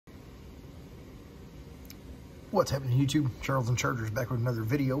What's happening, YouTube? Charles and Chargers back with another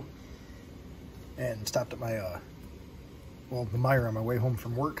video. And stopped at my, the Meijer on my way home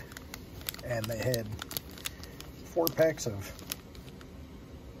from work. And they had 4 packs of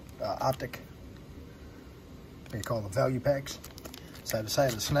Optic. They call them value packs. So I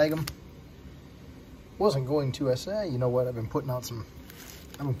decided to snag them. Wasn't going to. I said, you know what? I've been putting out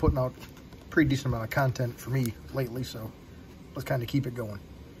a pretty decent amount of content for me lately, so let's kind of keep it going.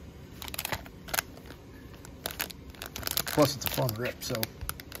 Plus, it's a fun rip, so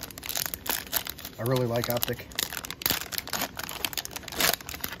I really like Optic.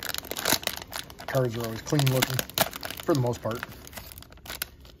 Cards are always clean looking, for the most part.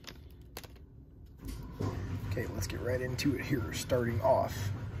 Okay, let's get right into it here. Starting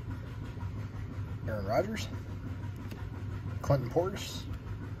off, Aaron Rodgers, Clinton Portis,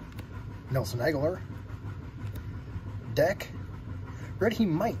 Nelson Aguilar, Dak. Read he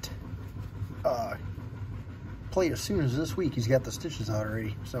might play as soon as this week. He's got the stitches out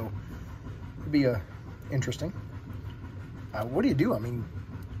already, so it'd be interesting. What do you do? I mean,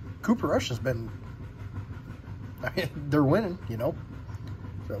 Cooper Rush has been, they're winning, you know.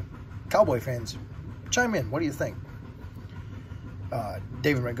 So, Cowboy fans, chime in. What do you think?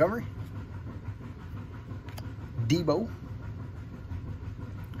 David Montgomery, Debo,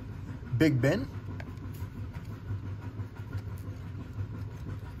 Big Ben,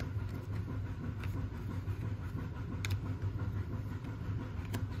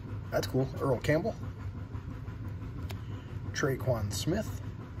 that's cool, Earl Campbell, Traquan Smith,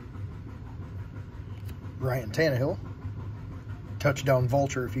 Ryan Tannehill, touchdown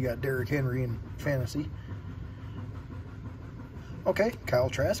vulture if you got Derrick Henry in fantasy. Okay, Kyle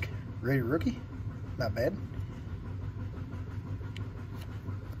Trask, rated rookie, not bad.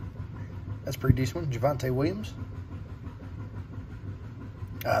 That's a pretty decent one. Javonte Williams.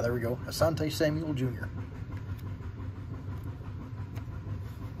 There we go. Asante Samuel Jr.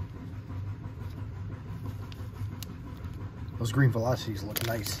 Those green velocities look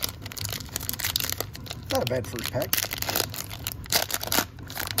nice. Not a bad first pack.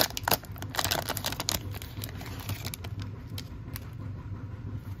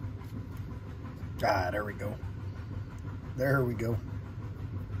 There we go. There we go.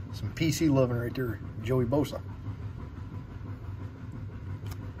 Some PC loving right there. Joey Bosa.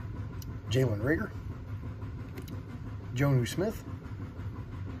 Jalen Reagor. Jonnu Smith.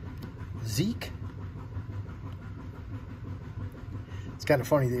 Zeke. It's kind of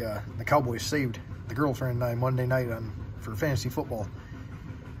funny, the Cowboys saved the girlfriend and I Monday night for fantasy football.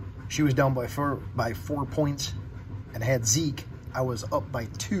 She was down by 4 points and had Zeke. I was up by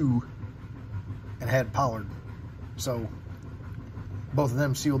 2 and had Pollard. So both of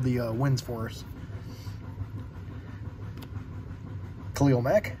them sealed the wins for us. Khalil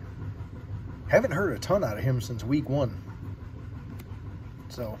Mack. Haven't heard a ton out of him since week 1.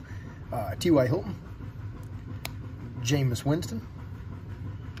 So, T.Y. Hilton. Jameis Winston.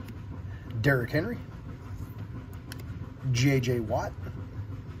 Derrick Henry. J.J. Watt.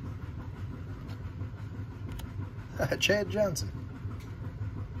 Chad Johnson.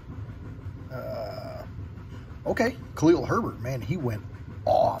 Okay, Khalil Herbert, man, he went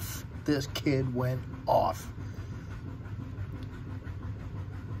off. This kid went off.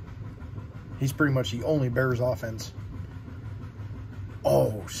 He's pretty much the only Bears offense.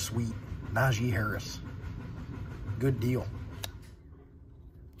 Oh, sweet. Najee Harris. Good deal.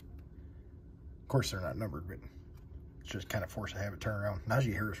 Of course, they're not numbered, but it's just kind of forced to have it turn around.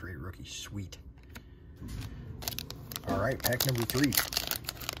 Najee Harris rated rookie. Sweet. All right, pack number 3.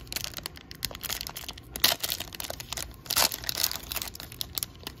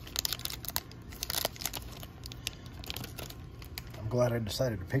 Glad I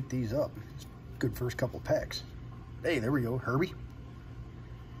decided to pick these up. Good first couple packs. Hey, there we go, Herbie.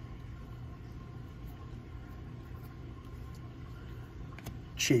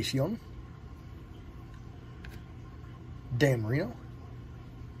 Chase Young. Dan Marino.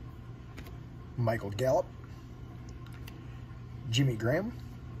 Michael Gallup. Jimmy Graham.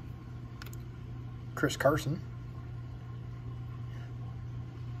 Chris Carson.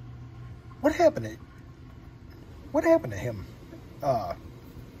 What happened to him?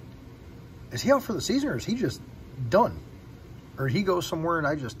 Is he out for the season, or is he just done? Or did he go somewhere and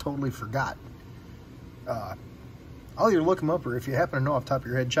I just totally forgot? I'll either look him up, or if you happen to know off the top of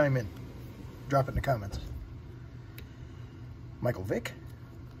your head, chime in. Drop it in the comments. Michael Vick.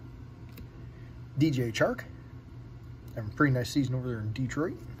 DJ Chark. Having a pretty nice season over there in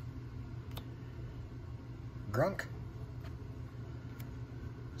Detroit. Gronk.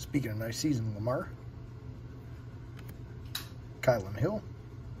 Speaking of nice season, Lamar. Kylan Hill.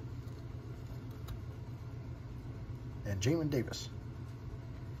 and Jamin Davis.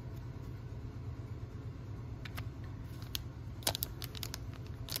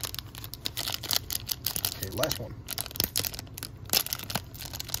 Okay, last one.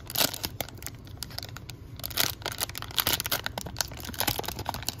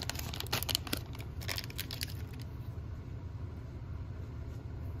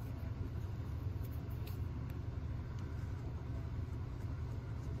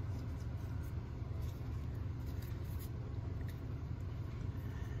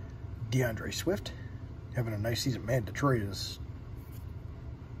 DeAndre Swift having a nice season. Man, Detroit is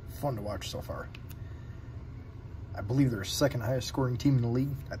fun to watch so far. I believe they're second highest scoring team in the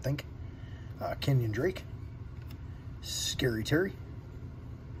league, I think. Kenyon Drake, Scary Terry,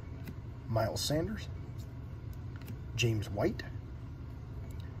 Miles Sanders, James White,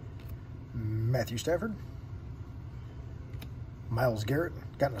 Matthew Stafford, Myles Garrett,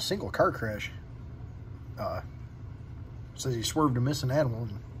 got in a single car crash. Says he swerved to miss an animal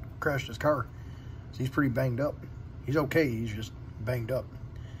and crashed his car. So he's pretty banged up. He's okay, he's just banged up.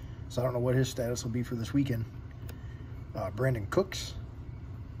 So I don't know what his status will be for this weekend. Brandon Cooks,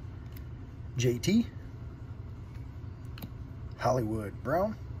 JT, Hollywood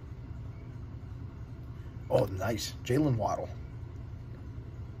Brown. Oh, nice. Jalen Waddle,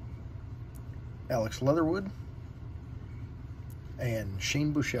 Alex Leatherwood, and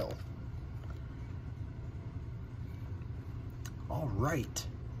Shane Buechele. All right.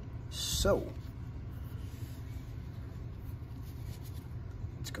 So,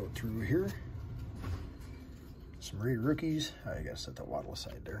 let's go through here. Some rated rookies. I gotta set the Waddle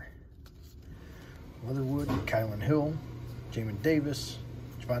aside there. Leatherwood, Kylan Hill, Jamin Davis,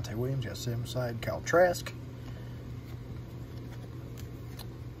 Javonte Williams, got set him aside. Kyle Trask,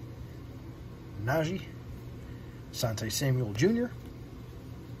 Najee, Asante Samuel Jr.,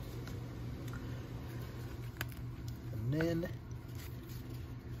 and then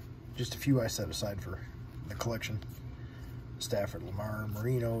just a few I set aside for the collection. Stafford, Lamar,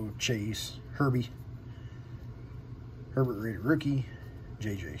 Marino, Chase, Herbert rated rookie,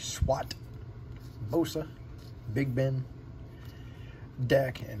 JJ Swat, Bosa, Big Ben,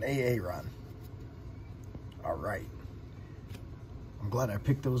 Dak, and Aaron. All right. I'm glad I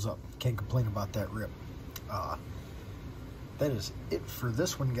picked those up. Can't complain about that rip. That is it for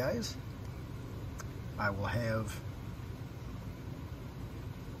this one, guys. I will have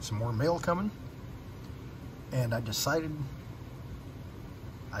some more mail coming, and I decided,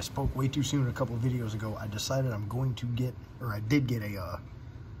 I spoke way too soon a couple of videos ago, I decided I'm going to get, or I did get a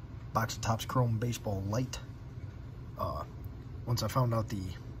box of Topps Chrome Baseball Light. Once I found out the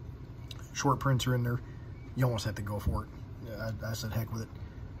short prints are in there, you almost have to go for it. I said heck with it.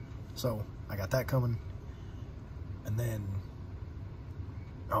 So I got that coming, and then,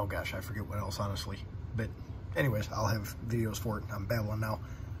 oh gosh, I forget what else, honestly. But anyways, I'll have videos for it. I'm babbling now.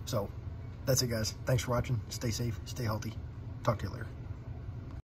 So that's it, guys. Thanks for watching. Stay safe, stay healthy. Talk to you later.